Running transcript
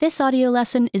This audio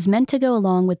lesson is meant to go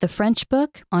along with the French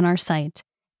book on our site.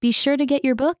 Be sure to get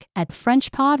your book at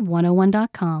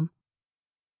FrenchPod101.com.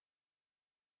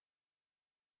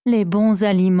 Les bons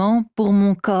aliments pour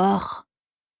mon corps.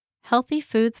 Healthy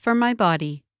foods for my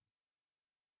body.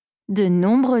 De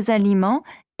nombreux aliments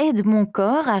aident mon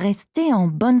corps à rester en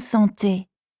bonne santé.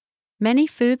 Many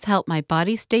foods help my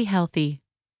body stay healthy.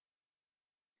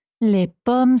 Les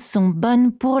pommes sont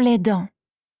bonnes pour les dents.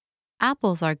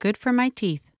 Apples are good for my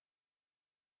teeth.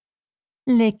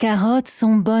 Les carottes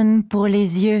sont bonnes pour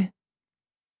les yeux.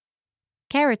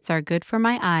 Carrots are good for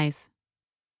my eyes.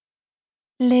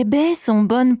 Les baies sont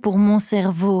bonnes pour mon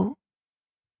cerveau.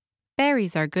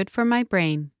 Berries are good for my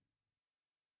brain.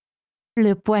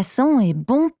 Le poisson est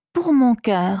bon pour mon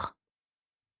cœur.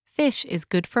 Fish is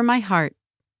good for my heart.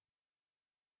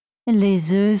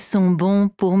 Les œufs sont bons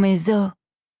pour mes os.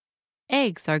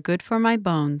 Eggs are good for my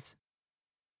bones.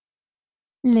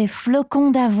 Les flocons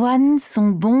d'avoine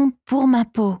sont bons pour ma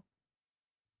peau.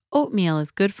 Oatmeal is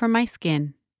good for my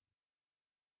skin.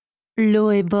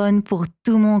 L'eau est bonne pour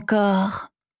tout mon corps.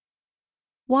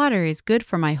 Water is good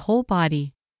for my whole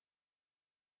body.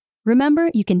 Remember,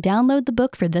 you can download the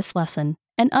book for this lesson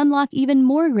and unlock even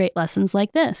more great lessons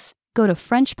like this. Go to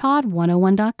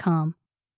FrenchPod101.com.